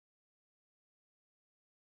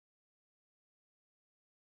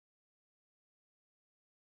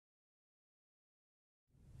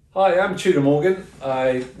Hi, I'm Tudor Morgan.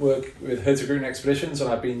 I work with Hurtigruten Expeditions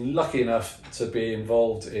and I've been lucky enough to be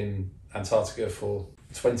involved in Antarctica for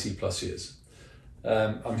 20 plus years.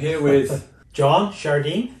 I'm here with John,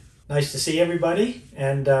 Chardine. Nice to see everybody.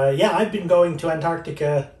 And yeah, I've been going to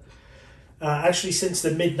Antarctica actually since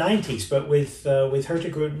the mid-90s, but with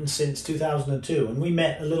Hurtigruten since 2002. And we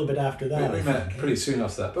met a little bit after that. we met pretty soon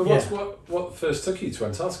after that. But Yeah. what first took you to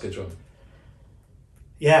Antarctica, John?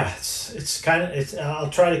 Yeah, it's kind of,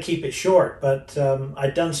 I'll try to keep it short, but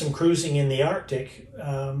I'd done some cruising in the Arctic,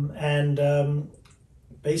 and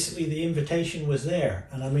basically the invitation was there.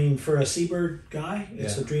 And I mean, for a seabird guy,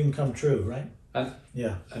 it's a dream come true, right? And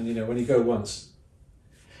yeah, and you know, when you go once,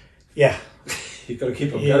 yeah, you've got to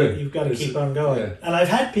keep on going. You've got to keep on going. Yeah. And I've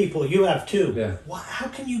had people, you have too. Yeah. How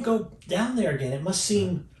can you go down there again? It must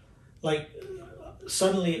seem like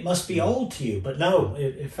suddenly it must be old to you, but no.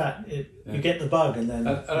 In fact, you get the bug, and then.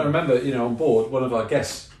 And I remember, on board, one of our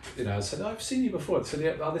guests, said, "I've seen you before." I said,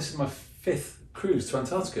 "Yeah, this is my 5th cruise to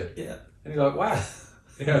Antarctica." Yeah. And you're like, "Wow."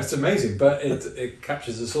 It's amazing, but it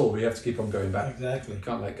captures us all. We have to keep on going back. Exactly.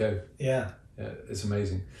 Can't let go. Yeah. Yeah, it's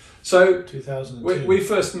amazing. So 2002. we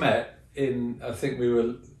first met I think we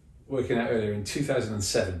were working out earlier in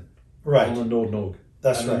 2007. Right. On the Nord-Norge.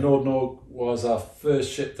 That's and right. The Nord-Norge was our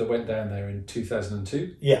first ship that went down there in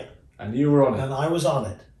 2002. Yeah. And you were on it. And I was on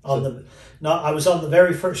it. I was on the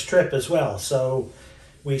very first trip as well. So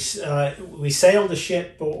we sailed the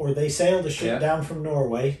ship, or they sailed the ship down from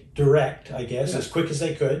Norway, direct, I guess, as quick as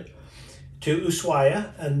they could, to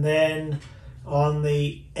Ushuaia. And then on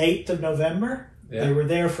the 8th of November, they were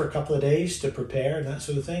there for a couple of days to prepare and that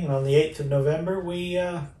sort of thing. And on the 8th of November,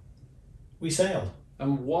 we sailed.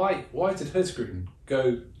 And why did Hurtigruten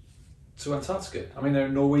go to Antarctica? I mean, they're a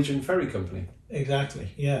Norwegian ferry company. Exactly,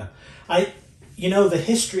 yeah. The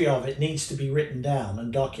history of it needs to be written down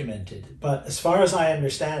and documented. But as far as I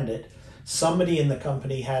understand it, somebody in the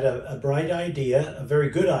company had a bright idea, a very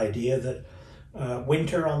good idea, that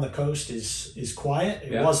winter on the coast is quiet.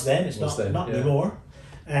 It was then, it's not anymore.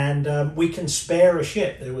 And we can spare a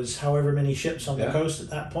ship. There was however many ships on the coast at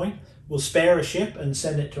that point. We'll spare a ship and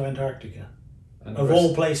send it to Antarctica.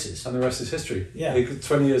 All places. And the rest is history. Yeah.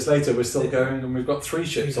 20 years later, we're still going, and we've got 3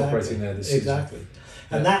 ships operating there this season. Exactly.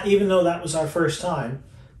 And that, even though that was our first time,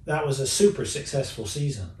 that was a super successiccessful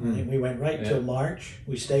season. I think we went right till March.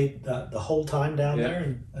 We stayed the whole time down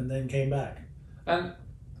there and then came back. And,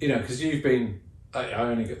 because you've been,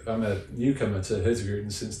 I'm a newcomer to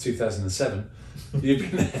Hurtigruten since 2007.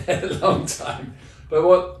 You've been there a long time.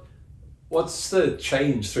 But what's the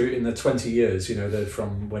change in the 20 years,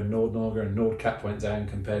 from when Nord-Norge and Nordkapp went down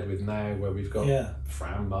compared with now, where we've got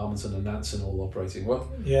Fram, Marmonton and Nansen all operating? What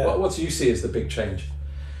do you see as the big change?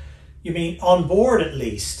 You mean on board at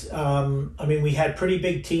least? We had pretty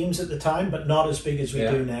big teams at the time, but not as big as we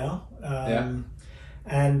do now.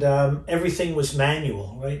 And everything was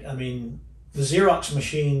manual, right? I mean, the Xerox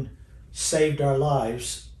machine saved our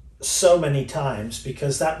lives so many times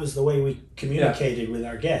because that was the way we communicated with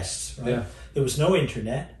our guests, right? Yeah. There was no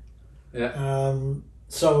internet. Yeah.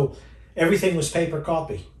 So everything was paper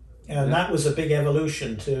copy. And that was a big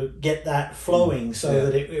evolution to get that flowing so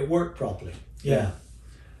that it worked properly. Yeah.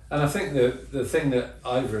 And I think the thing that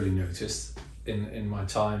I've really noticed in my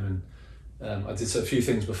time, and I did a few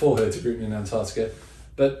things before Hurtigruten in Antarctica,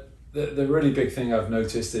 but the really big thing I've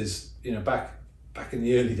noticed is, back in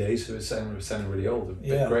the early days, we're sounding really old, a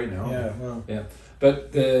bit grey now.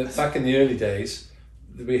 But back in the early days,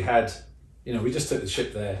 we had, we just took the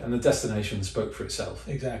ship there, and the destination spoke for itself.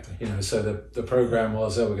 Exactly. So the program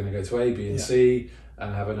was, we're going to go to A, B, and C,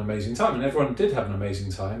 and have an amazing time, and everyone did have an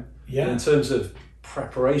amazing time. Yeah. And in terms of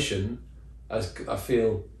preparation, I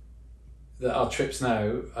feel that our trips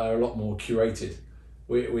now are a lot more curated.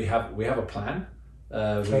 We have a plan.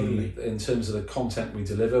 Totally. In terms of the content we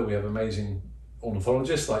deliver, we have amazing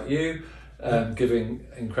ornithologists like you, giving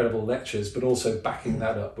incredible lectures, but also backing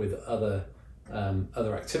that up with other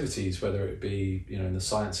activities, whether it be in the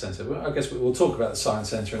science centre. Well, I guess we'll talk about the science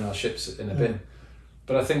centre and our ships in a bit.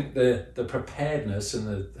 But I think the preparedness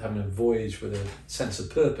and having a voyage with a sense of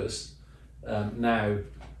purpose, now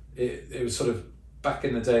it was sort of, back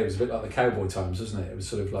in the day, it was a bit like the cowboy times, wasn't it? It was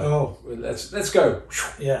sort of like, let's go,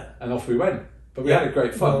 and off we went. But we had a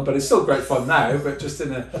great fun, but it's still great fun now, but just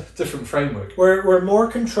in a different framework. We're more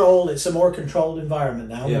controlled. It's a more controlled environment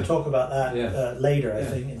now. We'll talk about that later, I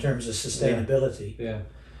think, in terms of sustainability. Yeah.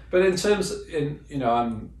 But in terms,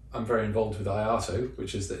 I'm very involved with IATO,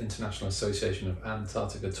 which is the International Association of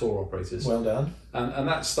Antarctica Tour Operators. Well done. And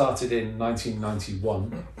that started in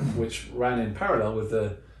 1991, which ran in parallel with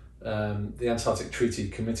the Antarctic Treaty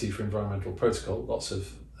Committee for Environmental Protocol. Lots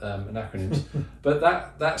of acronyms, but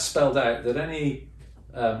that spelled out that any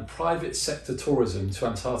private sector tourism to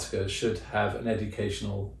Antarctica should have an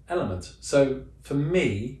educational element. So for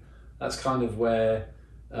me, that's kind of where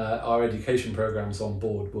our education programs on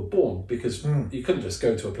board were born, because you couldn't just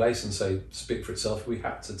go to a place and say, speak for itself. We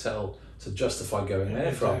had to justify going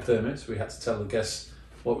there for our permits. We had to tell the guests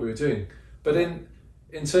what we were doing. But in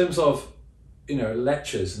terms of,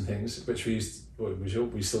 lectures and things, which we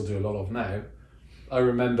still do a lot of now, I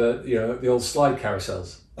remember, the old slide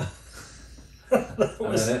carousels.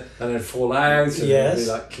 and then fall out, and it'd be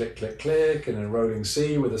like click, click, click, and a rolling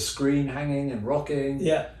sea with a screen hanging and rocking.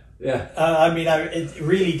 Yeah. Yeah. It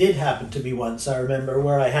really did happen to me once. I remember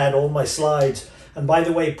where I had all my slides. And by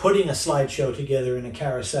the way, putting a slideshow together in a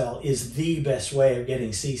carousel is the best way of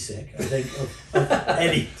getting seasick, I think, of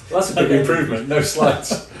any. Well, that's a big improvement. No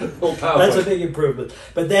slides, all PowerPoint. That's a big improvement.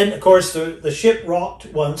 But then, of course, the ship rocked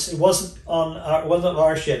once. It wasn't on one of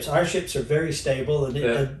our ships. Our ships are very stable, and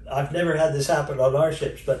I've never had this happen on our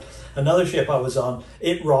ships. But another ship I was on,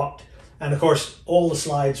 it rocked, and of course, all the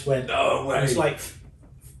slides went. No way. It was like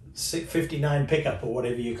 59 pickup or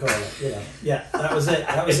whatever you call it. Yeah, that was it.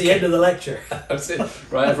 That was the end of the lecture. That's it.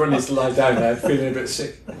 Right, everyone needs to lie down now, feeling a bit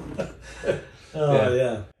sick.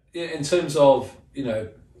 Yeah. In terms of,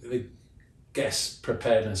 the guest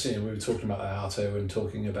preparedness, we were talking about IATO and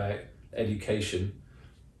talking about education.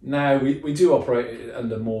 Now we do operate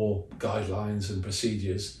under more guidelines and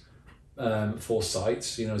procedures for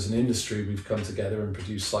sites. As an industry, we've come together and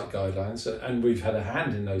produced site guidelines, and we've had a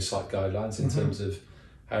hand in those site guidelines in terms of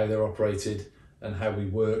how they're operated and how we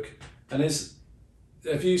work. And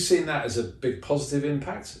have you seen that as a big positive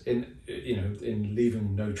impact in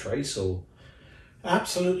leaving no trace? Or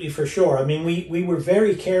absolutely, for sure. I mean, we were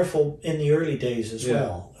very careful in the early days as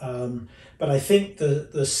well. But I think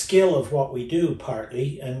the skill of what we do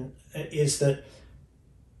partly is that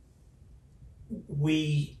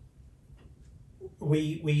we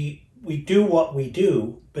do what we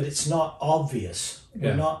do, but it's not obvious.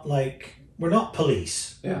 We're not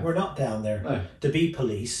police. Yeah. We're not down there to be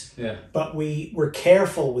police. Yeah. But we're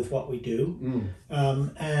careful with what we do,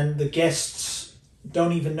 and the guests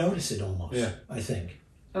don't even notice it almost. Yeah. I think.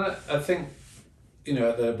 And I think,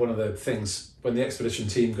 one of the things when the expedition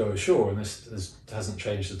team go ashore, and this hasn't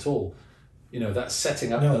changed at all, that's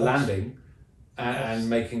setting up the landing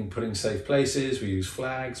and putting safe places. We use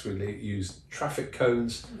flags. We use traffic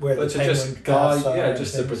cones, to just guide,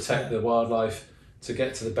 just to protect the wildlife. To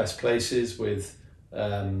get to the best places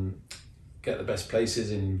get the best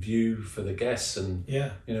places in view for the guests, and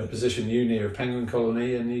position you near a penguin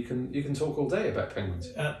colony, and you can talk all day about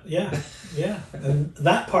penguins. And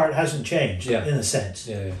that part hasn't changed in a sense.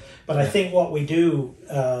 But I think what we do,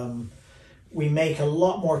 we make a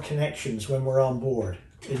lot more connections when we're on board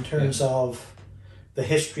in terms of the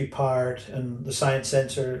history part and the science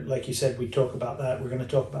center. Like you said, we talk about that. We're going to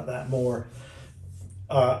talk about that more.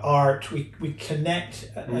 Art, we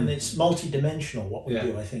connect, and it's multi-dimensional what we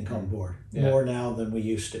do, I think, on board, more now than we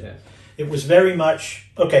used to. It was very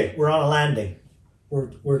much, we're on a landing,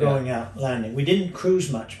 we're going out landing. We didn't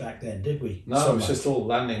cruise much back then, did we? No, it was just all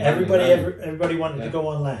landing. Everybody wanted to go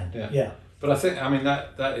on land. But I think,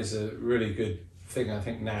 that is a really good thing. I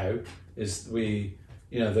think now is the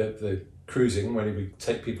cruising, when we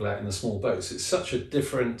take people out in the small boats, it's such a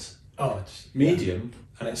different medium.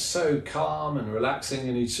 And it's so calm and relaxing,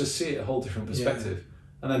 and you just see it a whole different perspective.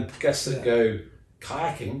 And then guests that go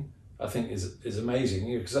kayaking, I think is amazing,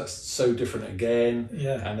 because that's so different again.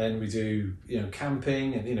 And then we do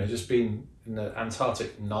camping, and just being in the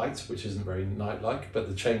Antarctic night, which isn't very night-like, but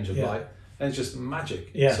the change of light, and it's just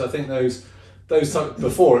magic. So I think those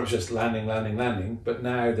before it was just landing, but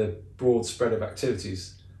now the broad spread of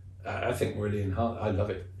activities, I think really enhanced. I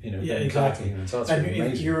love it. Exactly.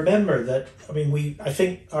 And you remember that. I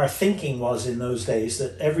think our thinking was in those days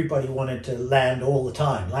that everybody wanted to land all the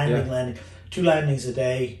time. Landing. 2 landings a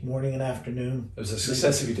day, morning and afternoon. It was a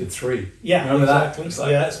success if you did 3. Yeah, remember exactly. That? It's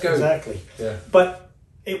like, let's go. Exactly. Yeah. But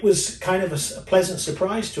it was kind of a pleasant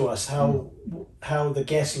surprise to us how the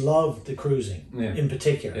guests loved the cruising in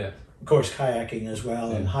particular. Yeah. Of course, kayaking as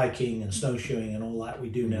well, and hiking and snowshoeing and all that we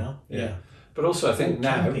do now. Yeah. But also, I think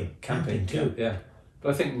now camping too. Yeah. But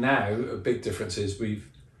I think now a big difference is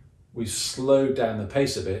we've slowed down the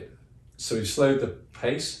pace a bit. So we've slowed the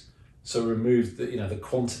pace. So removed the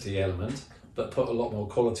quantity element, but put a lot more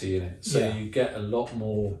quality in it. So you get a lot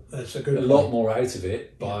more. That's a good. Lot more out of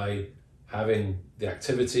it by having the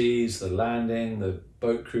activities, the landing, the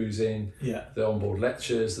boat cruising, the onboard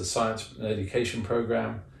lectures, the science and education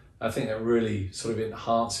program. I think it really sort of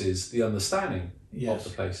enhances the understanding of the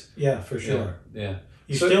place. Yeah, for sure. Yeah.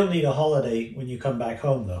 You still need a holiday when you come back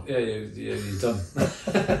home, though. Yeah, you're done.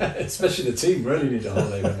 Especially the team really need a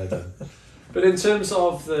holiday when they're done. But in terms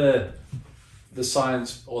of the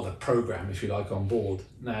science or the program, if you like, on board,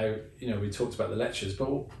 now, we talked about the lectures, but,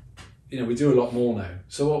 we do a lot more now.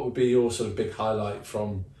 So what would be your sort of big highlight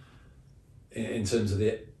from, in terms of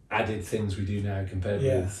the added things we do now compared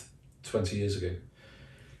with 20 years ago?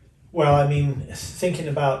 Well, I mean, thinking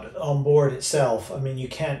about on board itself, I mean, you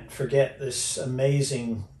can't forget this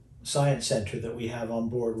amazing science center that we have on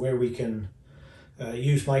board where we can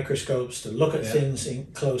use microscopes to look at things in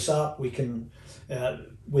close up. We can,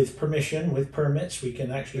 with permission, with permits, we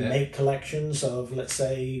can actually make collections of, let's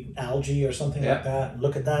say, algae or something like that,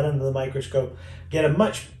 look at that under the microscope, get a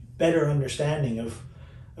much better understanding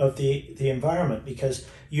of the environment, because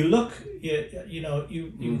you look,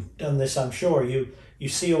 you've done this, I'm sure, you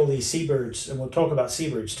see all these seabirds, and we'll talk about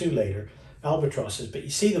seabirds too later, albatrosses, but you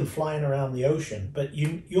see them flying around the ocean, but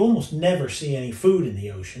you almost never see any food in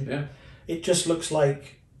the ocean. Yeah. It just looks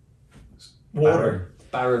like water.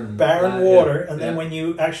 Barren water, and then when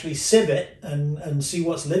you actually sieve it and see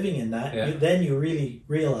what's living in that, then you really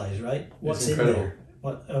realize, right, what's in there,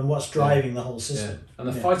 what's driving the whole system. Yeah. And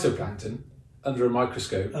the phytoplankton under a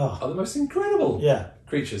microscope are the most incredible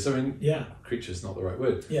creatures. I mean, creatures not the right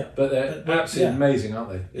word, but they're absolutely amazing, aren't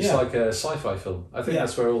they? It's like a sci-fi film. I think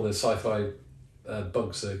that's where all the sci-fi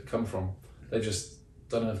bugs come from. They've just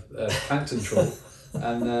done a plankton trawl,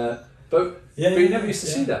 and but you never used to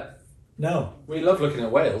see that. No. We love looking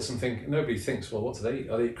at whales and nobody thinks, well, what do they eat?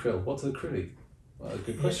 They eat krill. What do the krill eat? Well,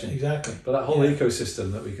 good question. Yeah, exactly. But that whole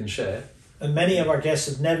ecosystem that we can share. And many of our guests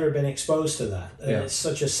have never been exposed to that. And it's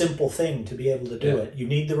such a simple thing to be able to do it. You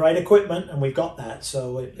need the right equipment, and we've got that,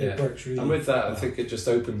 so it works really well. And with that, I think it just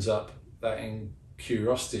opens up that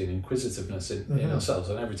curiosity and inquisitiveness in ourselves.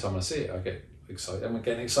 And every time I see it, I get excited. I'm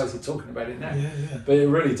getting excited talking about it now. But it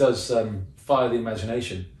really does fire the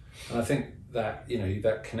imagination. And I think that,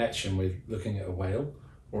 that connection with looking at a whale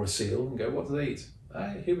or a seal and go, what do they eat?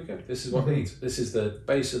 Here we go. This is what they eat. This is the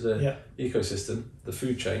base of the ecosystem, the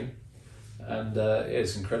food chain. And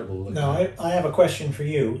it's incredible. Now, I have a question for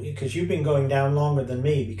you, because you've been going down longer than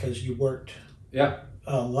me because you worked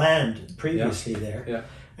on land previously there. Yeah.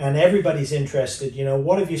 And everybody's interested,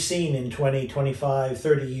 what have you seen in 20, 25,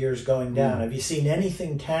 30 years going down? Have you seen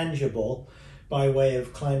anything tangible by way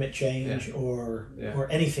of climate change or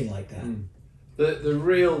anything like that? The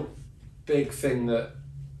real big thing that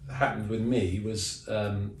happened with me was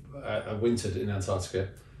I wintered in Antarctica,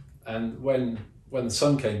 and when the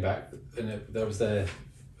sun came back, and there was there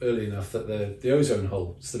early enough that the ozone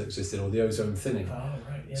hole still existed, or the ozone thinning. Oh,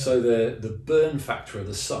 right, yeah. So the burn factor of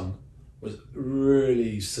the sun was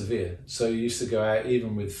really severe. So you used to go out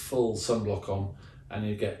even with full sunblock on, and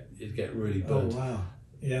you'd get really burned. Oh, wow.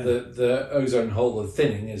 Yeah. The ozone hole, the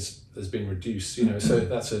thinning has been reduced, so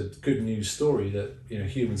that's a good news story that,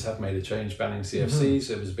 humans have made a change, banning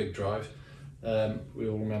CFCs. It was a big drive. We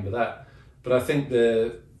all remember that. But I think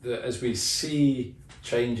as we see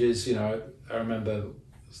changes, I remember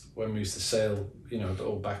when we used to sail,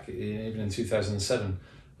 all back even in 2007,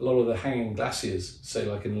 a lot of the hanging glaciers, say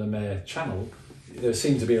like in Le Maire Channel, there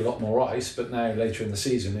seemed to be a lot more ice, but now later in the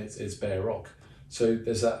season it's bare rock. So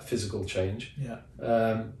there's that physical change. Yeah.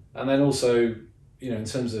 And then also, in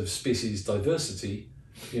terms of species diversity,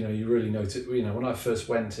 you really notice, when I first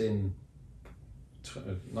went in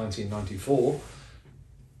 1994,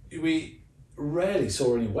 we rarely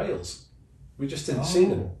saw any whales. We just didn't see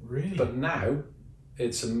them. Really? But now,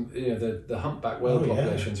 it's, the humpback whale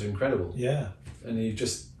populations are incredible. Yeah. And you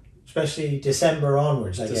just... Especially December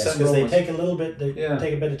onwards, I guess, because they take a little bit. They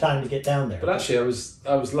take a bit of time to get down there. But actually, I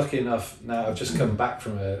was lucky enough. Now I've just come back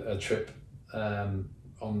from a trip on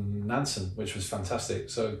Nansen, which was fantastic.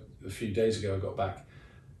 So a few days ago, I got back,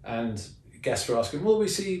 and guests were asking, "Will we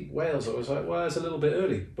see whales?" I was like, "Well, it's a little bit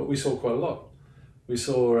early, but we saw quite a lot. We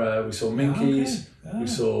saw minkies. We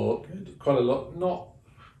saw quite a lot.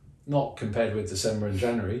 Not compared with December and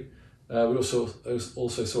January. We also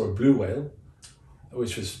saw a blue whale,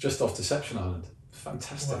 which was just off Deception Island.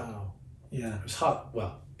 Fantastic. Wow. Yeah. It was hot.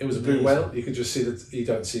 Well, it was a blue whale. You could just see that you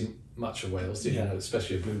don't see much of whales, do you?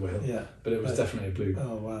 Especially a blue whale. Yeah. But it was definitely a blue.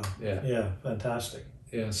 Oh wow. Yeah. Yeah. Fantastic.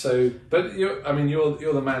 Yeah. So, but you're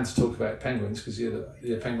the man to talk about penguins because you're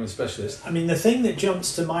a penguin specialist. I mean, the thing that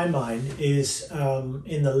jumps to my mind is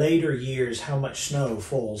in the later years how much snow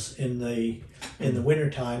falls in the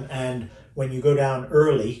wintertime, and when you go down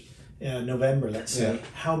early. November, let's say,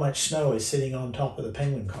 how much snow is sitting on top of the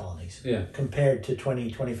penguin colonies compared to 20,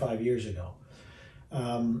 25 years ago.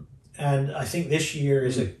 And I think this year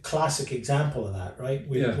is a classic example of that, right?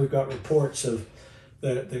 We've got reports of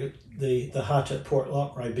the hut at Port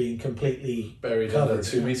Lockroy being completely buried covered, under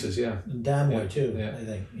 2 meters, and Damway too, I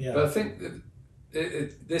think. Yeah. But I think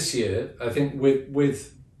this year, I think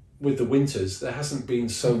with the winters, there hasn't been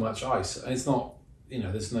so much ice, and it's not,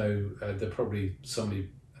 there's no. Somebody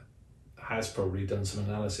has probably done some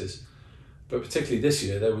analysis, but particularly this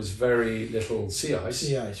year, there was very little sea ice.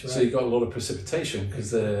 Sea ice, right. So you got a lot of precipitation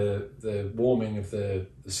because the warming of the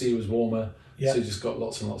sea was warmer. So you just got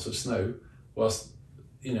lots and lots of snow. Whilst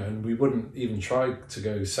and we wouldn't even try to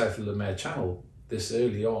go south of the Lemaire Channel this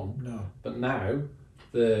early on. No. But now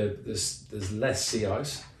there's less sea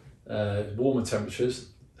ice, warmer temperatures,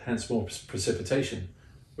 hence more precipitation,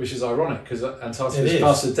 which is ironic because Antarctica is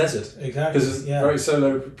past a desert. Exactly. Because it's very so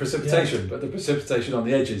low precipitation, but the precipitation on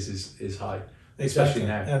the edges is high. Especially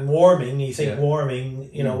now. And warming, you think warming,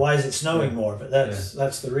 why is it snowing more? But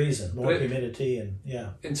that's the reason, more humidity and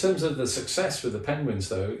In terms of the success with the penguins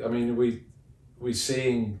though, I mean, we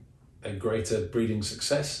seeing a greater breeding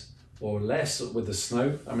success or less with the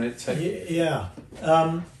snow? I mean,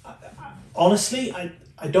 honestly,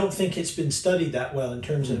 I don't think it's been studied that well in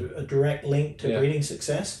terms of a direct link to breeding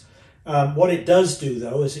success. What it does do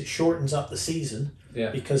though is it shortens up the season.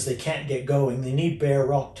 Because they can't get going. They need bare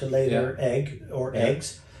rock to lay their egg or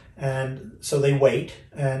eggs. And so they wait.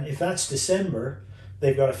 And if that's December,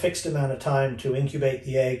 they've got a fixed amount of time to incubate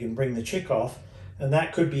the egg and bring the chick off. And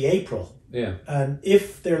that could be April. And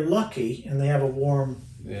if they're lucky and they have a warm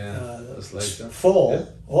fall,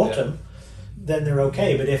 autumn, then they're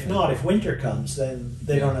okay. But if not, if winter comes, then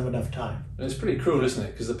they don't have enough time. And it's pretty cruel, isn't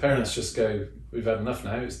it? Because the parents just go, we've had enough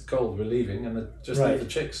now, it's cold, we're leaving, and they just leave the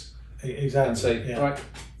chicks. Exactly. And say, right,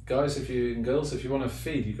 guys, and girls, if you want to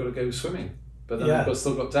feed, you've got to go swimming. But then they've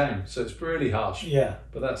still got down, so it's really harsh.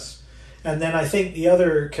 But that's. And then I think the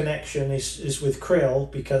other connection is with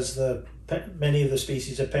krill, because many of the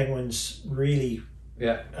species of penguins really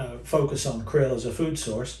focus on krill as a food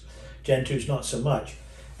source. Gentoos not so much,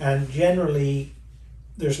 and generally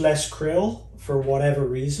there's less krill for whatever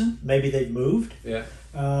reason. Maybe they've moved.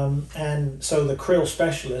 And so the krill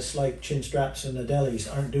specialists like chinstraps and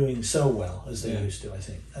adelies aren't doing so well as they used to. I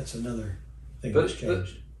think that's another thing that's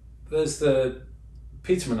changed. There's the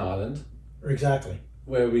Petermann Island, exactly,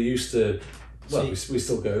 where we used to. Well, we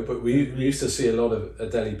still go, but we used to see a lot of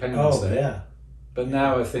Adelie penguins there. But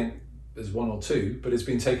now I think there's one or two, but it's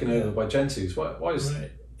been taken over by Gentoos. Why is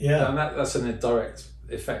and that's an indirect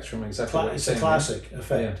effect from exactly what you're saying. It's a classic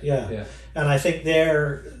effect, And I think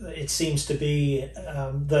there it seems to be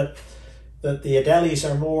that the Adelies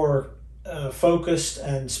are more focused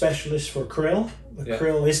and specialist for krill. The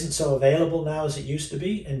krill isn't so available now as it used to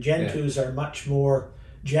be, and Gentoos are much more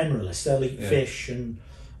generalist. They'll eat fish and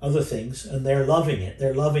other things, and they're loving it.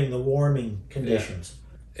 They're loving the warming conditions.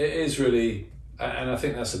 It is really, and I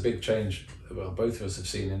think that's a big change. Well, both of us have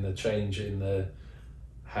seen in the change in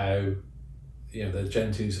how the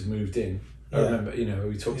Gentoos have moved in. I remember,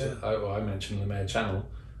 we talked I mentioned the Lemaire Channel,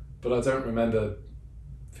 but I don't remember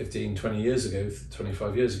 15, 20 years ago,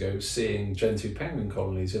 25 years ago, seeing Gentoo penguin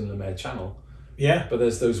colonies in the Lemaire Channel. But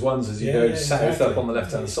there's those ones as you go south up on the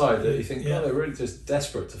left-hand side that you think, they're really just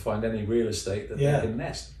desperate to find any real estate that they can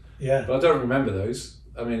nest. But I don't remember those.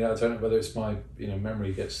 I mean, I don't know whether it's my,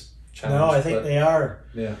 memory gets challenged. No, I think they are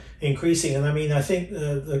increasing. And I mean, I think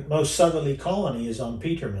the most southerly colony is on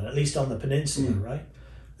Petermann, at least on the peninsula, right?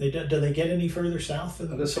 Do they get any further south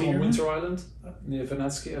than there's some on Winter Island near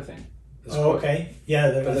Vernadsky, I think. Okay. Yeah,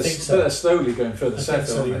 I think so. But they're slowly going further south,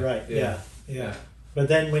 so, you're right. Yeah. But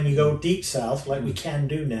then when you go deep south, like we can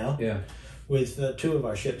do now, with two of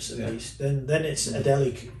our ships at least, then it's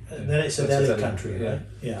Adelie, Adelie country,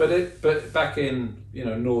 right? But back in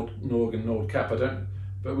Nord and Nordkap,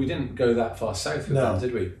 but we didn't go that far south with them,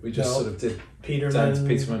 did we? We just sort of did.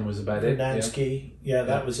 Petermann was about it. Vernadsky,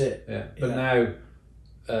 that was it. But now,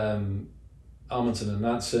 Armonton and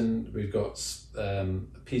Nansen, we've got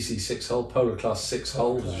PC 6-hull, Polar Class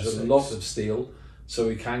 6-hull, which is a lot of steel, so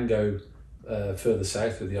we can go further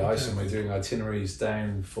south with the ice, and we're doing itineraries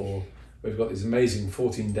down we've got these amazing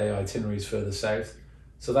 14-day itineraries further south.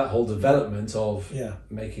 So that whole development of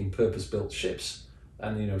making purpose-built ships,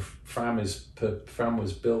 and Fram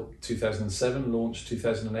was built 2007, launched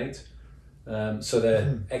 2008. So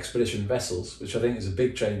they're expedition vessels, which I think is a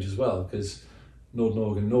big change as well, because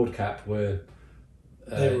Nord and Nordkap were,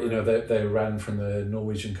 they ran from the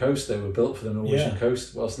Norwegian coast. They were built for the Norwegian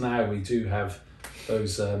coast. Whilst now we do have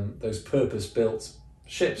those purpose-built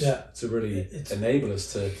ships to really enable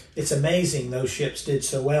us to. It's amazing those ships did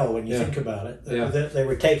so well when you think about it. They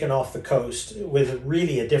were taken off the coast with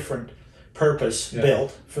really a different purpose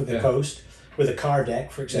built for the coast with a car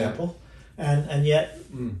deck, for example, and yet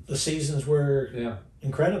the seasons were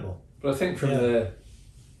incredible. But I think from the,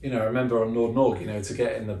 I remember on Nord Norge, to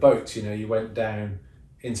get in the boat, you went down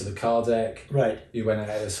into the car deck. Right. You went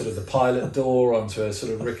out of sort of the pilot door onto a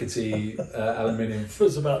sort of rickety aluminium. It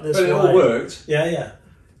was about this. But it all worked. Yeah.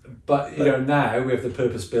 But now we have the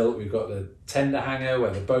purpose built. We've got the tender hangar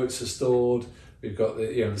where the boats are stored. We've got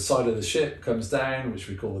the side of the ship comes down, which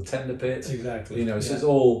we call the tender pit. Exactly. So it's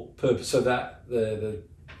all purpose. So that the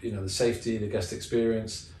safety, the guest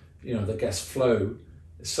experience, the guest flow,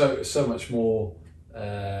 is so much more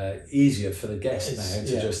easier for the guest now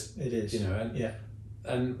to just it is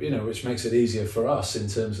and which makes it easier for us in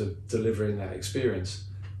terms of delivering that experience.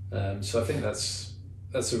 So I think that's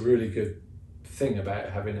a really good thing about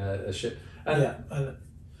having a ship. And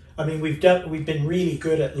I mean we've been really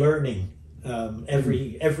good at learning.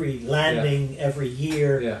 Every landing, every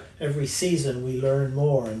year, every season we learn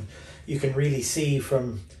more, and you can really see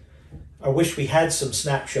from. I wish we had some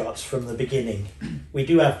snapshots from the beginning. We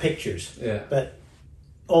do have pictures, but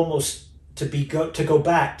almost to go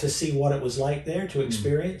back to see what it was like there, to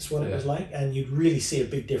experience what it was like, and you'd really see a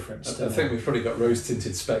big difference. I think we've probably got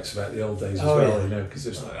rose-tinted specs about the old days as well, because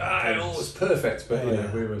it's like, it all was perfect, but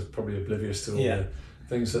we were probably oblivious to all the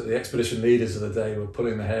things that the expedition leaders of the day were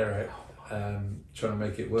pulling their hair out, trying to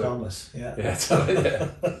make it work. Thomas, yeah.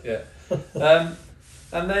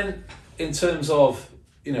 And then in terms of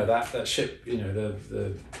that ship,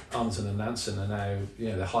 the Amundsen and Nansen are now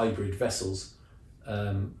the hybrid vessels.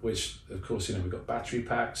 Which of course we've got battery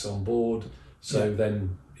packs on board, so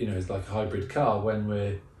then it's like a hybrid car. When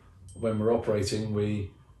we're operating, we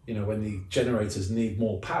when the generators need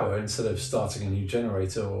more power, instead of starting a new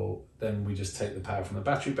generator, then we just take the power from the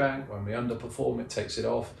battery bank. When we underperform, it takes it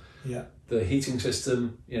off. The heating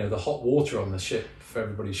system, the hot water on the ship for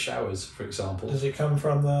everybody's showers, for example, does it come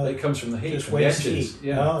from the? It comes from the heat, from the waste engines.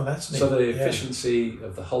 Heat. Oh, that's neat. So the efficiency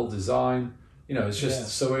of the whole design, it's just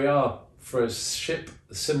so we are. For a ship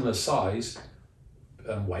a similar size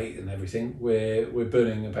and weight and everything, we're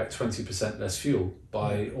burning about 20% less fuel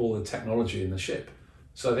by all the technology in the ship.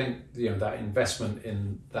 So I think that investment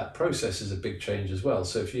in that process is a big change as well.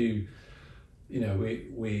 So if we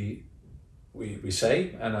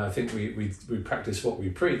say, and I think we practice what we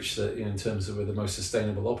preach, that in terms of we're the most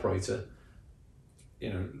sustainable operator.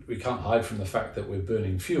 We can't hide from the fact that we're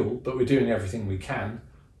burning fuel, but we're doing everything we can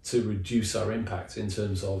to reduce our impact in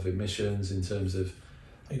terms of emissions, in terms of,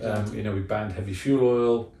 we banned heavy fuel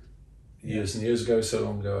oil years and years ago, so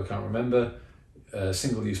long ago I can't remember.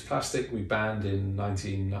 Single-use plastic we banned in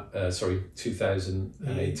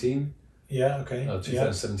 2018.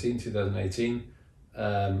 2017, 2018.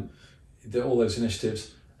 All those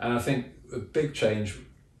initiatives, and I think a big change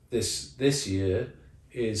this year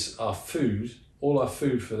is our food. All our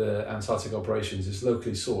food for the Antarctic operations is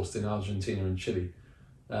locally sourced in Argentina and Chile.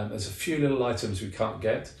 There's a few little items we can't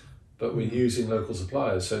get, but we're using local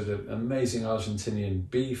suppliers. So the amazing Argentinian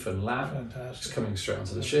beef and lamb is coming straight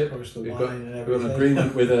onto the ship. We've got an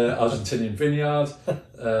agreement with an Argentinian vineyard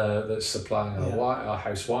that's supplying our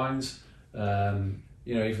house wines.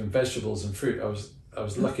 Even vegetables and fruit. I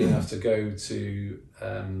was lucky enough to go to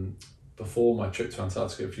before my trip to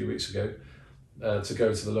Antarctica a few weeks ago. To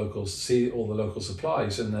go to the locals, see all the local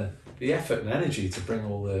supplies, and the effort and energy to bring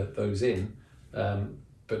all those in.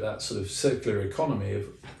 But that sort of circular economy of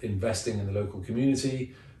investing in the local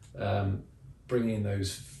community, bringing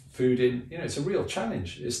those food in, it's a real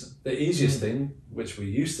challenge. It's the easiest thing, which we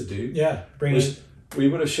used to do. We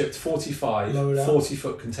would have shipped 45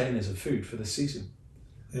 40-foot containers of food for this season.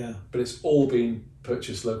 But it's all been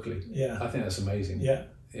purchased locally. I think that's amazing.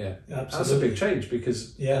 Absolutely. That's a big change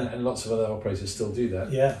because and lots of other operators still do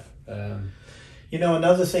that.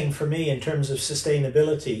 Another thing for me in terms of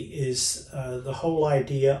sustainability is the whole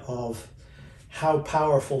idea of how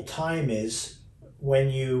powerful time is when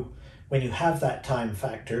you have that time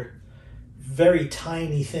factor. Very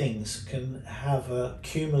tiny things can have a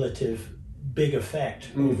cumulative big effect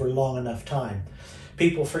over long enough time.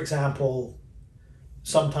 People, for example,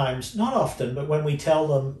 sometimes, not often, but when we tell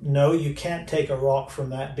them, no, you can't take a rock from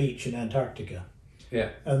that beach in Antarctica.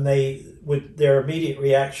 And their immediate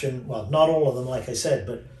reaction, well, not all of them, like I said,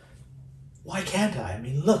 but why can't I? I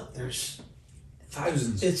mean, look, there's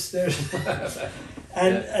thousands.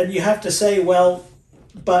 And you have to say, well,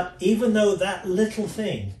 but even though that little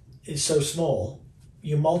thing is so small,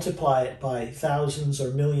 you multiply it by thousands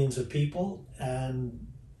or millions of people, and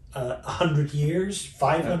 100 years,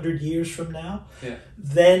 500 years from now,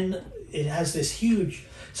 then it has this huge.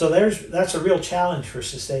 So that's a real challenge for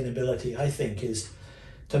sustainability, I think, is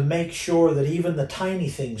to make sure that even the tiny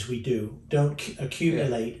things we do don't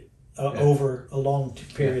accumulate over a long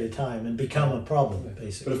period of time and become a problem,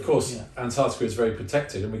 basically. But of course, Antarctica is very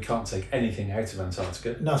protected, and we can't take anything out of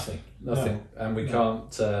Antarctica. Nothing. No. And we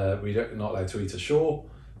can't. We're not allowed to eat ashore.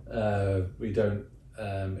 We don't.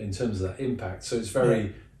 In terms of that impact, so it's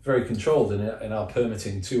very controlled, and our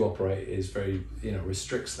permitting to operate is very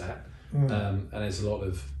restricts that. And there's a lot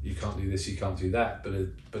of you can't do this, you can't do that.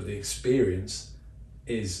 But the experience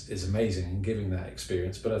is amazing in giving that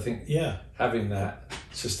experience. But I think having that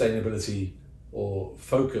sustainability or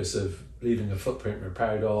focus of leaving a footprint we're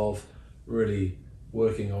proud of, really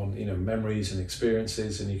working on memories and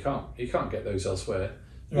experiences, and you can't get those elsewhere.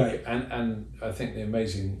 Right. And I think the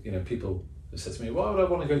amazing people have said to me, why would I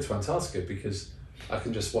want to go to Antarctica? Because I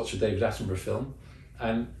can just watch a David Attenborough film,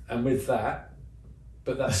 and with that,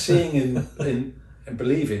 but that seeing in and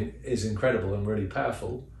believing is incredible and really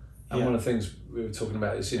powerful. And one of the things we were talking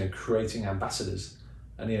about is creating ambassadors,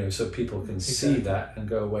 and so people can see that and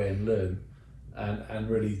go away and learn, and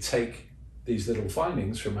really take these little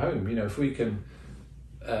findings from home. If we can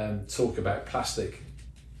talk about plastic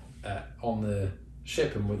on the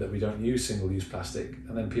ship, and that we don't use single-use plastic,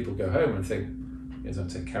 and then people go home and think, don't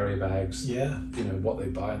take carrier bags, what they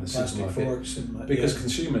buy in the plastic supermarket, forks and because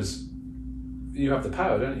consumers, you have the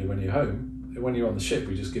power, don't you, when you're home. When you're on the ship,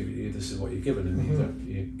 we just give you, this is what you're given, and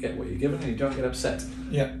you get what you're given, and you don't get upset.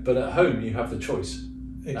 But at home, you have the choice.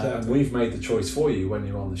 Exactly. And we've made the choice for you when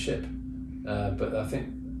you're on the ship. But I think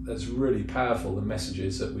that's really powerful, the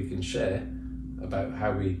messages that we can share about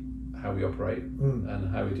how we operate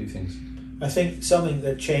and how we do things. I think something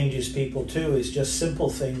that changes people too is just simple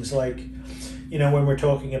things like, when we're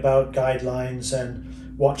talking about guidelines and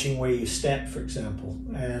watching where you step, for example,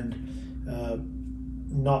 and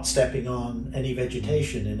not stepping on any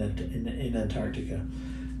vegetation in Antarctica.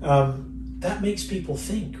 That makes people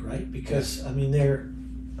think, right? Because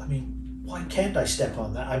why can't I step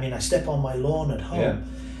on that? I step on my lawn at home.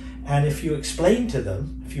 And if you explain to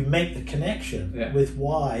them, if you make the connection with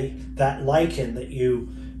why that lichen that you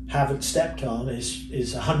haven't stepped on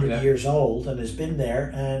is 100 years old and has been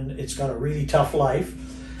there and it's got a really tough life,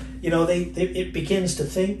 they begin to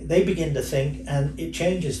think, and it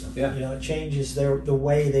changes them. It changes the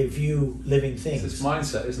way they view living things. It's this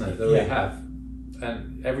mindset, isn't it, that we have,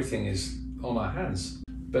 and everything is on our hands.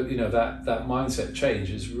 But that mindset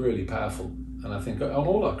change is really powerful, and I think on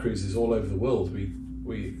all our cruises all over the world, we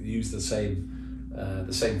use the same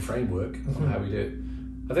framework on how we do it.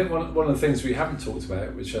 I think one of the things we haven't talked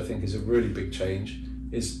about, which I think is a really big change,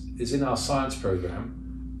 is in our science program.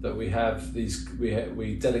 That we have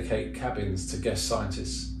we dedicate cabins to guest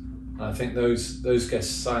scientists, and I think those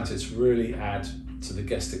guest scientists really add to the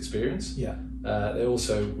guest experience. They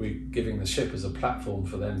also, we're giving the ship as a platform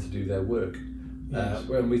for them to do their work.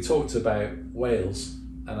 When we talked about whales,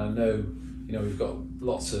 and I know we've got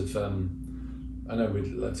lots of I know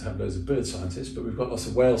we'd like to have loads of bird scientists, but we've got lots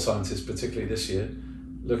of whale scientists, particularly this year,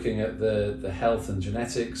 looking at the health and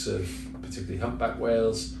genetics of particularly humpback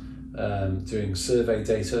whales. Doing survey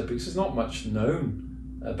data, because there's not much known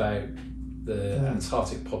about the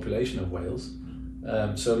Antarctic population of whales.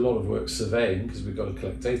 So a lot of work surveying, because we've got to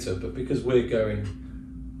collect data, but because we're going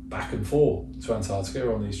back and forth to Antarctica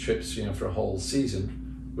on these trips, for a whole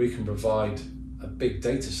season, we can provide a big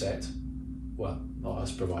data set. Well, not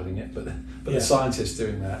us providing it, but the scientists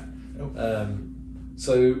doing that.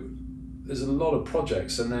 So there's a lot of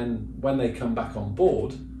projects, and then when they come back on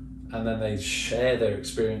board, and then they share their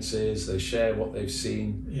experiences, they share what they've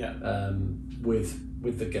seen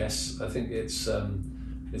with the guests. I think it's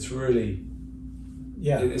really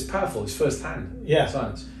it's powerful. It's first-hand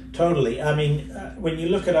science. Totally. When you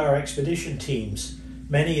look at our expedition teams,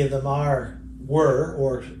 many of them are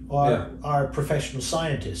professional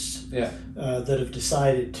scientists that have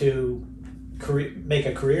decided to make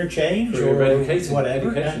a career change or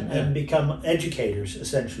whatever, and become educators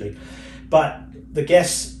essentially. But the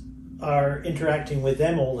guests are interacting with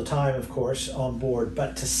them all the time, of course, on board,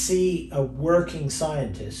 but to see a working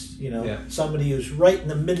scientist, somebody who's right in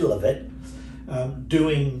the middle of it,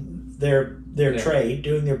 doing their trade,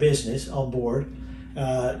 doing their business on board,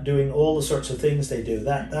 doing all the sorts of things they do,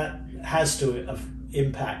 that has to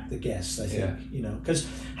impact the guests, I think, because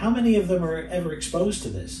how many of them are ever exposed to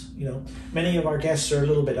this? Many of our guests are a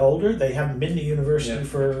little bit older. They haven't been to university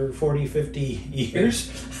for 40, 50 years.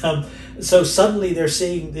 So suddenly they're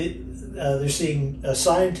seeing a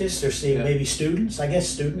scientist, they're seeing maybe students. I guess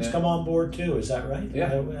students come on board too. Is that right?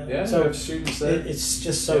 So we have students there. It's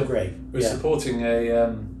just so great. We're supporting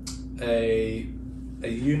a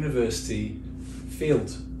university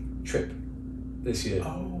field trip this year.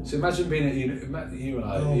 Oh. So imagine being at you and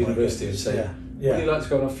I at university and saying, would you like to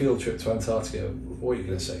go on a field trip to Antarctica? What are you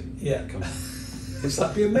going to say? Yeah. Come on. It's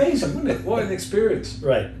like, be amazing, wouldn't it? What an experience.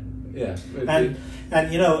 Right. Yeah.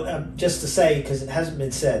 And you know, just to say, because it hasn't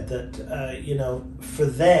been said, that, you know, for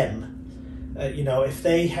them, you know, if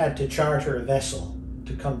they had to charter a vessel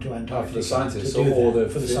to come to Antarctica for the scientists, for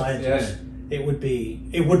the scientists, it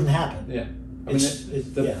wouldn't happen. Yeah. I mean,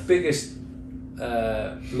 the biggest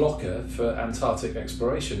blocker for Antarctic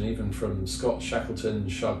exploration, even from Scott, Shackleton,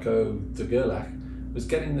 Charcot de Gerlach, was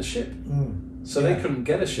getting the ship. So they couldn't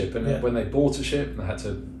get a ship, and when they bought a ship, they had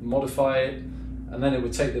to modify it, and then it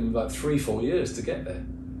would take them like 3-4 years to get there.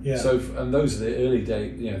 Yeah. So, and those are the early day,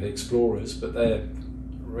 you know, the explorers, but their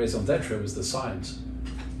raison d'etre was the science.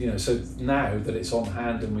 You know, so now that it's on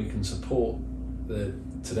hand and we can support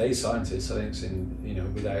today's scientists, I think it's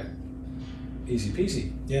without easy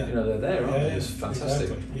peasy. Yeah. You know, they're there, aren't they? It's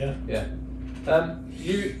fantastic. Exactly. Yeah.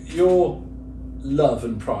 Your love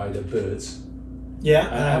and pride are birds.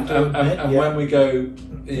 Yeah. And when we go,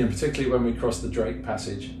 you know, particularly when we cross the Drake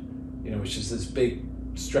Passage, you know, which is this big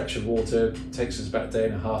stretch of water, takes us about a day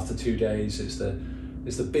and a half to 2 days. It's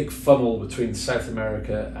the big funnel between South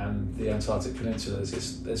America and the Antarctic Peninsula.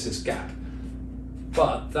 There's this gap,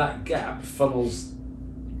 but that gap funnels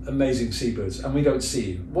amazing seabirds, and we don't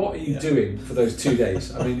see you. What are you doing for those 2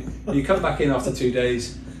 days? I mean, you come back in after 2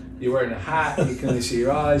 days, you're wearing a hat, you can only see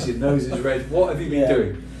your eyes, your nose is red. What have you been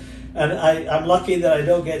doing? And I'm lucky that I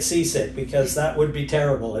don't get seasick, because that would be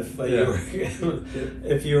terrible if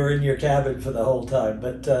you were in your cabin for the whole time.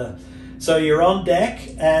 But so you're on deck,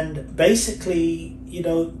 and basically, you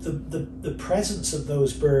know, the presence of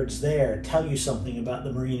those birds there tell you something about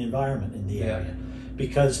the marine environment in the area,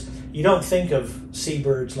 because you don't think of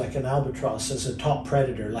seabirds like an albatross as a top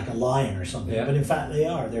predator, like a lion or something, but in fact they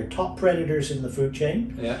are. They're top predators in the food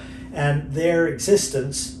chain, and their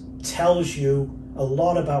existence tells you a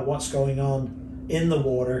lot about what's going on in the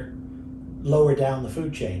water lower down the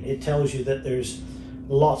food chain. It tells you that there's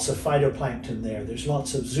lots of phytoplankton there's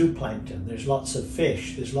lots of zooplankton, there's lots of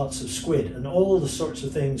fish, there's lots of squid, and all the sorts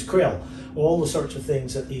of things, krill, all the sorts of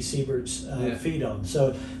things that these seabirds feed on.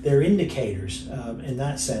 So they're indicators in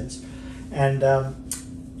that sense. And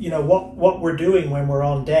you know, what we're doing when we're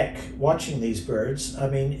on deck watching these birds, I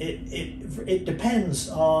mean, it depends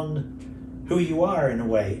on who you are in a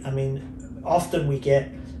way. I mean, often we get,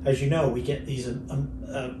 as you know, we get these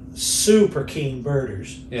super keen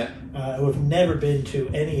birders who have never been to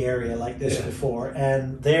any area like this before,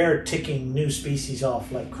 and they're ticking new species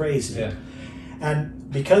off like crazy.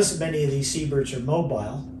 And because many of these seabirds are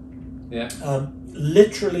mobile,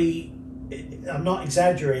 literally, I'm not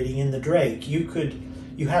exaggerating, in the Drake,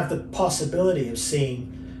 you have the possibility of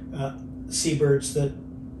seeing seabirds that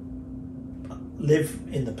live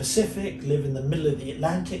in the Pacific, live in the middle of the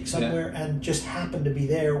Atlantic somewhere, and just happen to be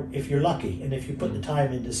there if you're lucky and if you put the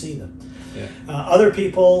time in to see them. Other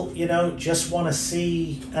people, you know, just want to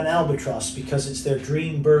see an albatross because it's their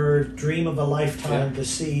dream bird, dream of a lifetime to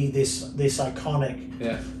see this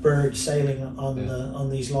iconic bird sailing on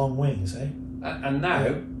these long wings. And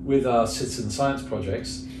now, with our citizen science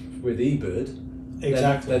projects, with eBird,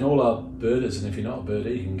 then all our birders, and if you're not a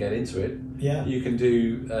birder, you can get into it. You can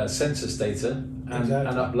do census data and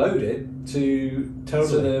upload it to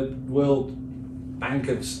the World Bank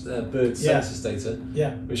of Bird Census data,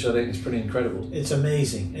 which I think is pretty incredible. It's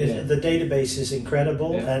amazing. The database is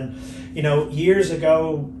incredible, and you know, years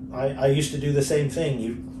ago, I used to do the same thing.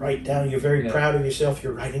 You write down, you're very proud of yourself,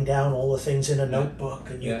 you're writing down all the things in a notebook,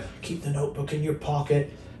 and you keep the notebook in your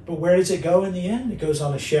pocket. But where does it go in the end? It goes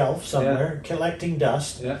on a shelf somewhere, collecting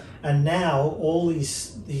dust. And now all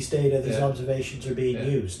these data, these observations are being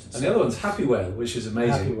used. And the other one's happy whale, which is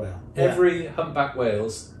amazing. Happy whale. Every humpback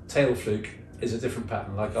whale's tail fluke is a different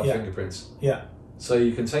pattern, like our fingerprints. So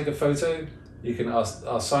you can take a photo, you can ask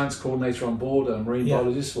our science coordinator on board, a marine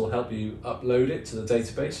biologist will help you upload it to the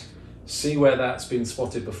database, see where that's been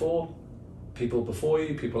spotted before. People before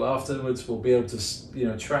you, people afterwards will be able to, you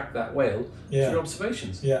know, track that whale through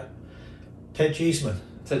observations. Ted Cheeseman.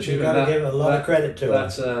 You've got to give a lot of credit to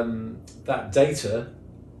him. That data,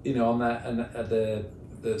 you know, on that, and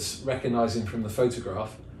that's recognising from the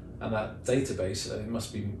photograph and that database, it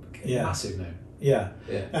must be massive now.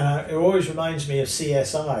 It always reminds me of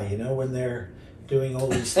CSI, you know, when they're doing all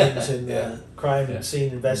these things in crime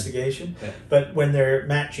scene investigation, but when they're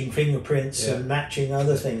matching fingerprints and matching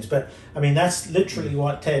other things. But I mean, that's literally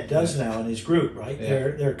what Ted does now in his group, right?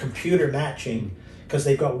 They're computer matching because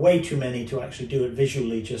they've got way too many to actually do it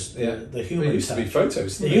visually, just the human It used to be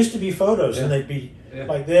photos. There used to be photos, and they'd be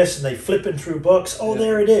like this, and they flipping through books. Oh,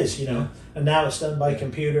 there it is, you know. And now it's done by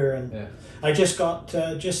computer. And I just got,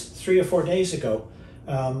 just 3 or 4 days ago,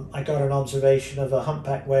 I got an observation of a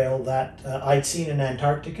humpback whale that I'd seen in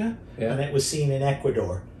Antarctica, and it was seen in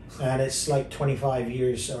Ecuador. And it's like 25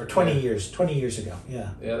 years or 20 years ago. Yeah.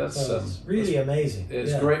 Yeah, that's it's really amazing.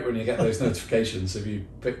 It's great when you get those notifications if you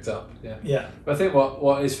picked up. Yeah. Yeah. But I think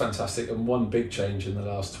what is fantastic, and one big change in the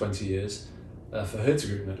last 20 years, for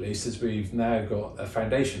Hurtigruten at least, is we've now got a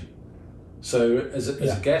foundation. So as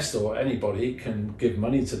a guest or anybody can give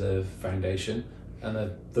money to the foundation, and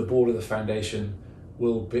the board of the foundation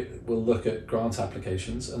will look at grant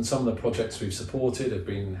applications. And some of the projects we've supported have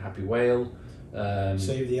been Happy Whale,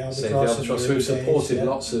 Save the Albatross. We've supported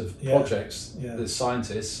lots of projects as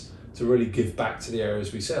scientists to really give back to the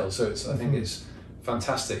areas we sail. So I think it's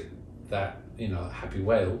fantastic that, you know, Happy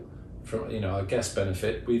Whale, from, you know, our guest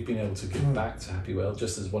benefit, we've been able to give back to Happy Whale,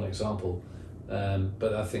 just as one example.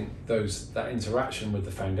 But I think that interaction with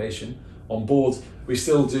the foundation on board, we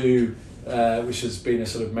still do, which has been a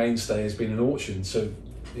sort of mainstay, has been an auction. So,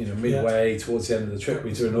 you know, midway towards the end of the trip,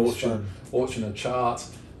 we do an auction a chart.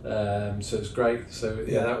 So it's great. So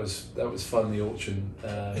that was fun. The auction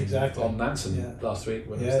on Nansen last week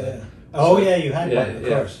when I was there. Oh so, you had one, of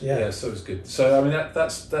course. Yeah, so it was good. So I mean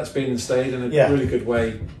that's been and stayed, and a really good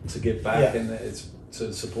way to give back, and it's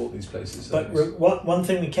to support these places. But one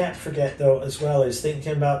thing we can't forget though as well is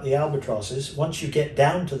thinking about the albatrosses. Once you get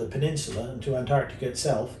down to the peninsula and to Antarctica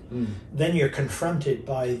itself, then you're confronted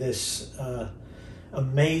by this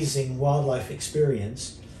amazing wildlife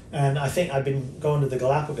experience. And I think I've been going to the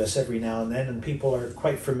Galápagos every now and then, and people are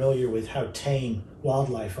quite familiar with how tame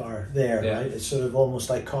wildlife are there, right? It's sort of almost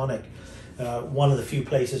iconic, one of the few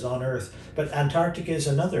places on Earth. But Antarctica is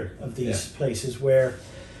another of these places where,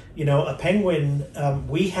 you know, a penguin,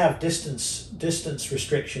 we have distance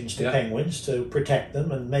restrictions to penguins to protect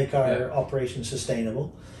them and make our operation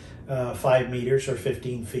sustainable, 5 meters or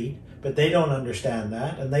 15 feet. But they don't understand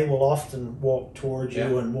that, and they will often walk towards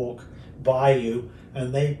you and walk by you,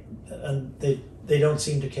 and they don't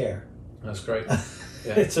seem to care. That's great.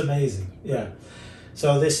 It's amazing.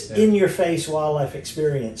 So this in-your-face wildlife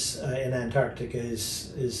experience in Antarctica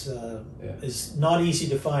is not easy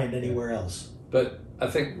to find anywhere else. But I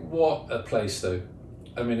think what a place though.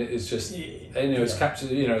 I mean, it's just, you know, it's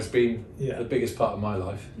captured, you know, it's been the biggest part of my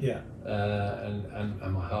life.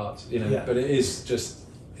 And my heart, you know, but it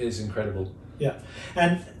is incredible. Yeah.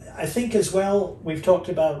 And I think as well, we've talked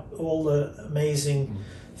about all the amazing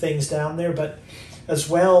things down there, but as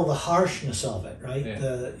well the harshness of it, right?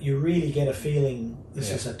 You really get a feeling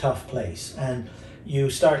this is a tough place, and you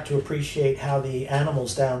start to appreciate how the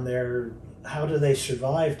animals down there, how do they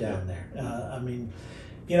survive down there? I mean,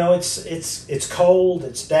 you know, it's cold,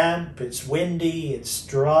 it's damp, it's windy, it's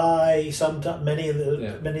dry. Many of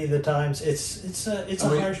the times, it's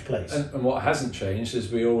a harsh place. And what hasn't changed is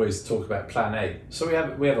we always talk about Plan A. So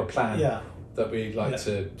we have a plan that we like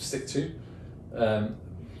to stick to,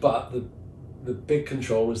 but the big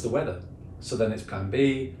control is the weather. So then it's Plan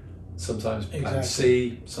B, sometimes Plan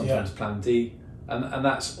C, sometimes Plan D, and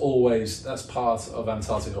that's part of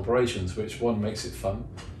Antarctic operations, which one makes it fun,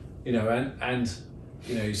 you know, and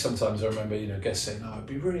you know, sometimes I remember, you know, guests saying, "Oh, it'd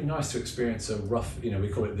be really nice to experience a rough," you know, we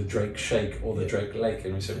call it the Drake Shake or the Drake Lake,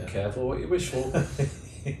 and we said, "Be careful what you wish for."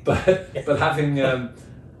 but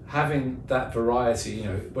having that variety, you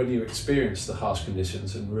know, when you experience the harsh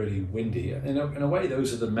conditions and really windy, in a way,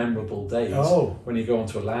 those are the memorable days. When you go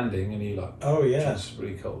onto a landing and you're like, it's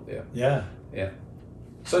really cold. Yeah.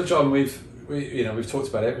 So, John, we've talked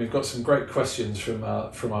about it. We've got some great questions from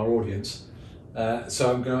our audience. So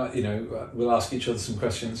I'm gonna, you know, we'll ask each other some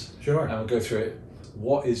questions. Sure. And we'll go through it.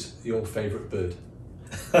 What is your favourite bird?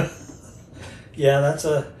 That's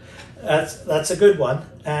a good one.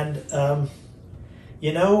 And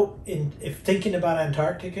you know, if thinking about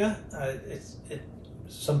Antarctica,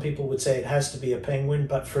 some people would say it has to be a penguin,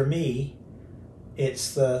 but for me,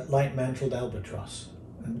 it's the light-mantled albatross.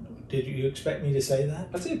 And did you expect me to say that?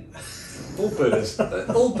 I did. All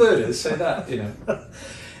birders say that, you know.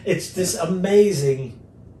 It's this amazing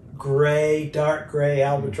dark grey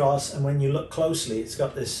albatross, and when you look closely, it's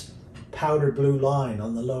got this powder blue line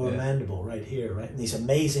on the lower mandible right here, right? And these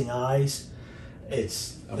amazing eyes.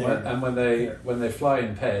 When they fly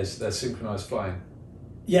in pairs, they're synchronized flying.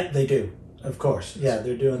 Yeah, they do. Of course. Yeah,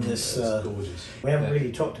 they're doing this. It's gorgeous. We haven't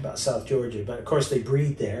really talked about South Georgia, but of course they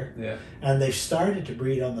breed there. Yeah. And they've started to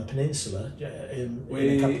breed on the peninsula in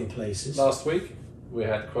a couple of places. Last week we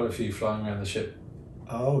had quite a few flying around the ship.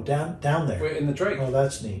 Oh, down there. We're in the Drake. Oh,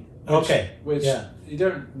 that's neat. which you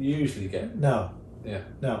don't usually get. No. Yeah.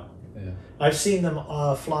 No. Yeah. I've seen them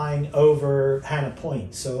flying over Hannah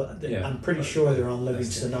Point, so I'm pretty sure they're on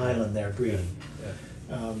Livingston Island there breeding.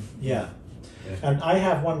 Yeah. And I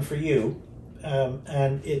have one for you,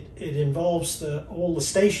 and it involves all the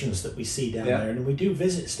stations that we see down there, and we do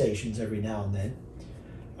visit stations every now and then.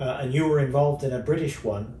 And you were involved in a British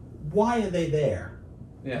one. Why are they there?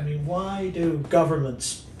 Yeah. I mean, why do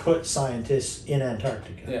governments put scientists in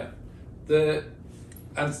Antarctica? Yeah.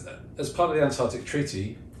 As part of the Antarctic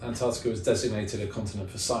Treaty, Antarctica was designated a continent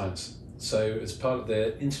for science. So as part of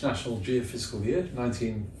the International Geophysical Year,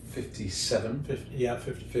 1957,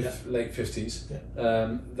 late 50s,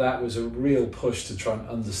 that was a real push to try and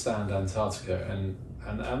understand Antarctica, and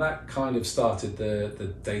that kind of started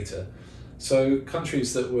the data. So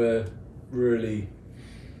countries that were really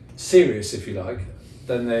serious, if you like,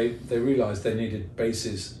 then they realised they needed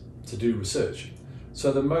bases to do research.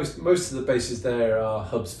 So most of the bases there are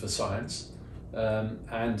hubs for science,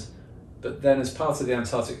 but then as part of the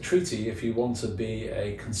Antarctic Treaty, if you want to be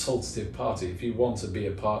a consultative party, if you want to be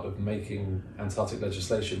a part of making Antarctic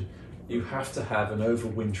legislation, you have to have an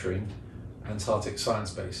overwintering Antarctic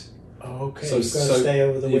science base. Oh, okay. So you've got to stay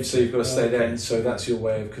over the winter. So you've got to stay there, and so that's your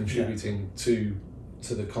way of contributing to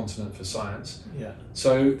the continent for science. Yeah.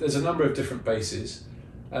 So there's a number of different bases,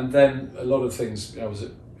 and then a lot of things I was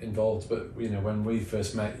involved. But when we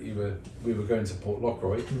first met, we were going to Port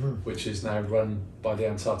Lockroy, which is now run by the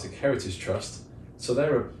Antarctic Heritage Trust. So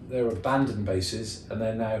they're abandoned bases, and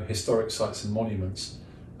they're now historic sites and monuments.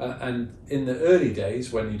 And in the early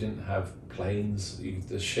days, when you didn't have planes,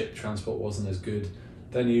 the ship transport wasn't as good,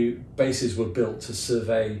 then bases were built to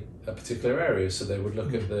survey a particular area. So they would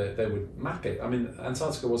look at they would map it. I mean,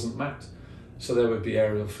 Antarctica wasn't mapped, so there would be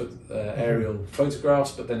aerial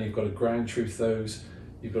photographs, but then you've got to ground truth those.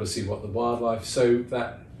 You've got to see what the wildlife. So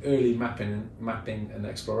that early mapping and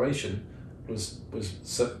exploration was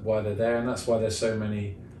why they're there, and that's why there's so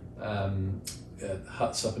many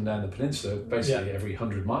huts up and down the peninsula. Basically, every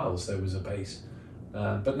 100 miles there was a base.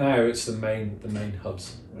 But now it's the main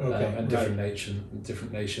hubs and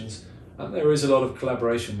different nations, and there is a lot of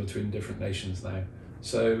collaboration between different nations now.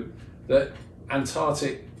 So the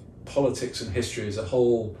Antarctic politics and history is a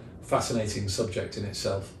whole fascinating subject in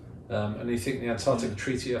itself. And you think the Antarctic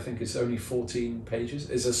Treaty, I think, is only 14 pages.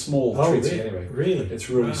 It's a small treaty anyway. Really? It's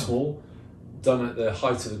really small, done at the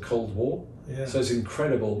height of the Cold War. Yeah. So it's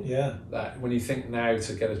incredible that when you think now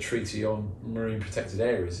to get a treaty on marine protected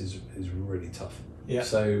areas is really tough. Yeah.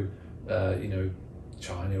 So,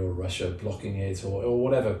 China or Russia blocking it or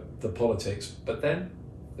whatever the politics, but then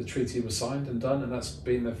the treaty was signed and done, and that's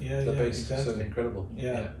been the basis. Exactly. So incredible.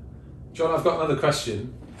 Yeah. John, I've got another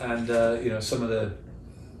question, and some of the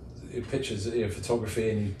pictures, photography,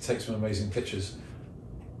 and you take some amazing pictures.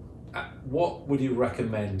 What would you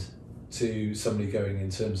recommend to somebody going in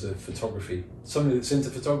terms of photography? Somebody that's into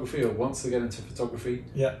photography or wants to get into photography?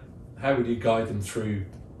 Yeah. How would you guide them through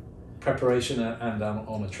preparation and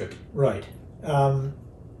on a trip? Right.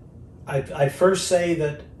 I'd first say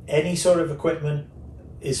that any sort of equipment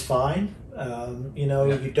is fine.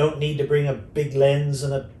 You don't need to bring a big lens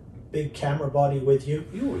and a big camera body with you.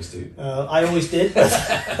 You always do. I always did.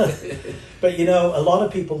 But a lot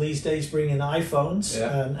of people these days bring in iPhones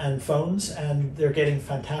and phones, and they're getting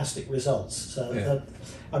fantastic results. So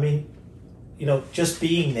just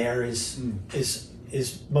being there is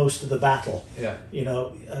most of the battle. Yeah.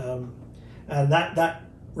 And that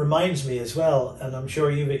reminds me as well, and I'm sure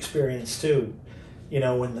you've experienced too,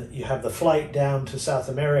 when you have the flight down to South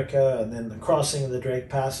America and then the crossing of the Drake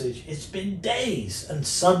Passage, it's been days, and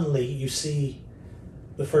suddenly you see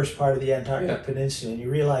the first part of the Antarctic Peninsula and you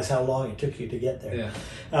realize how long it took you to get there.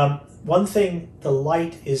 Yeah. One thing, the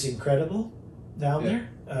light is incredible down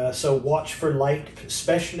there. So watch for light,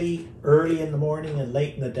 especially early in the morning and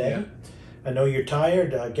late in the day. Yeah. I know you're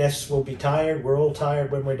tired. Guests will be tired. We're all tired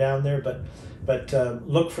when we're down there, but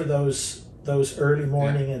look for those early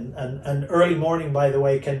morning and early morning, by the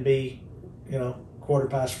way, can be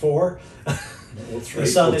 4:15 or 3, the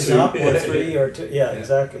sun is 2. up, or 3 or 2. Yeah,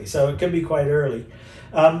 exactly. So it can be quite early.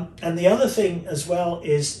 And the other thing as well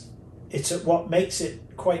is what makes it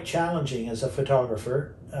quite challenging as a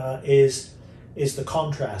photographer is the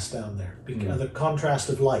contrast down there, the contrast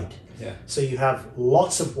of light. Yeah. So you have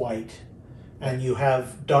lots of white, and you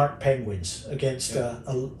have dark penguins against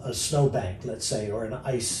a snowbank, let's say, or an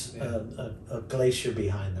ice, a glacier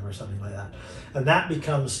behind them or something like that. And that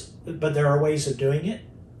becomes, but there are ways of doing it,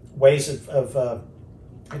 ways of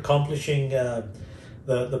accomplishing the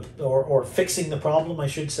or fixing the problem, I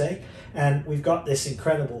should say. And we've got this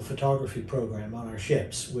incredible photography program on our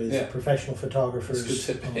ships with professional photographers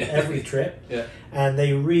on every trip. And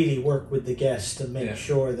they really work with the guests to make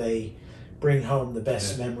sure they bring home the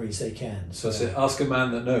best memories they can. So say, ask a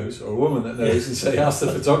man that knows, or a woman that knows, and say, ask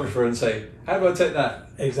the photographer and say, how do I take that?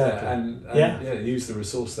 Exactly. And use the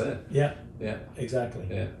resource there. Yeah. Yeah. Exactly.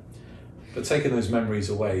 Yeah. But taking those memories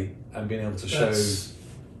away and being able to show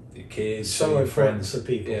your kids, so your important friends, for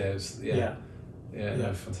people. Yeah,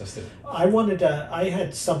 no, fantastic. I wanted I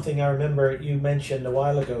had something I remember you mentioned a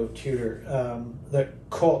while ago, Tudor, that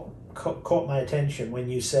caught my attention when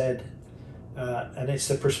you said, and it's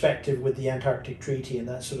the perspective with the Antarctic Treaty and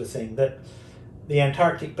that sort of thing, that the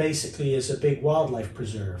Antarctic basically is a big wildlife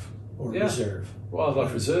preserve or reserve.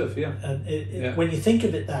 Wildlife reserve, yeah. And when you think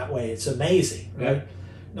of it that way, it's amazing, right? Yeah.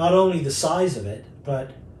 Not only the size of it,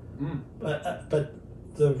 but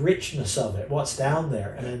the richness of it, what's down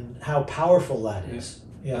there, and how powerful that is.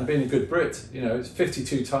 Yeah. And being a good Brit, it's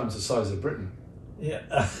 52 times the size of Britain.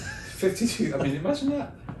 Yeah. 52, I mean, imagine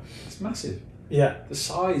that. It's massive. Yeah. The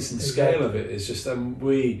size and scale of it is just,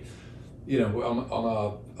 we,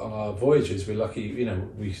 on our voyages, we're lucky,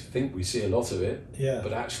 we think we see a lot of it,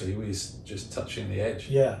 but actually we're just touching the edge.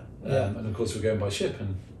 Yeah. And of course we're going by ship,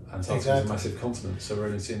 and Antarctica is a massive continent, so we're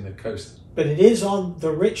only seeing the coast. But it is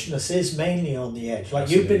the richness is mainly on the edge. Like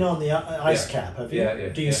you've been on the ice cap, have you? Yeah.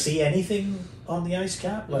 Do you see anything on the ice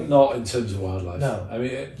cap? Like not in terms of wildlife. No. I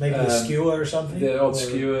mean, maybe the skua or something? The odd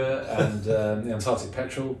skua and the Antarctic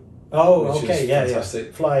petrel. Oh, okay,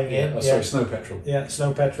 fantastic. Flying in. Sorry, snow petrel. Yeah,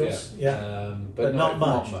 snow petrels. Yeah. But not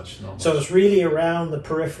much. Not much. So it's really around the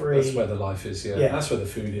periphery. That's where the life is, That's where the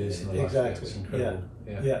food is and the life is. It's incredible.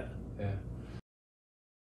 Yeah.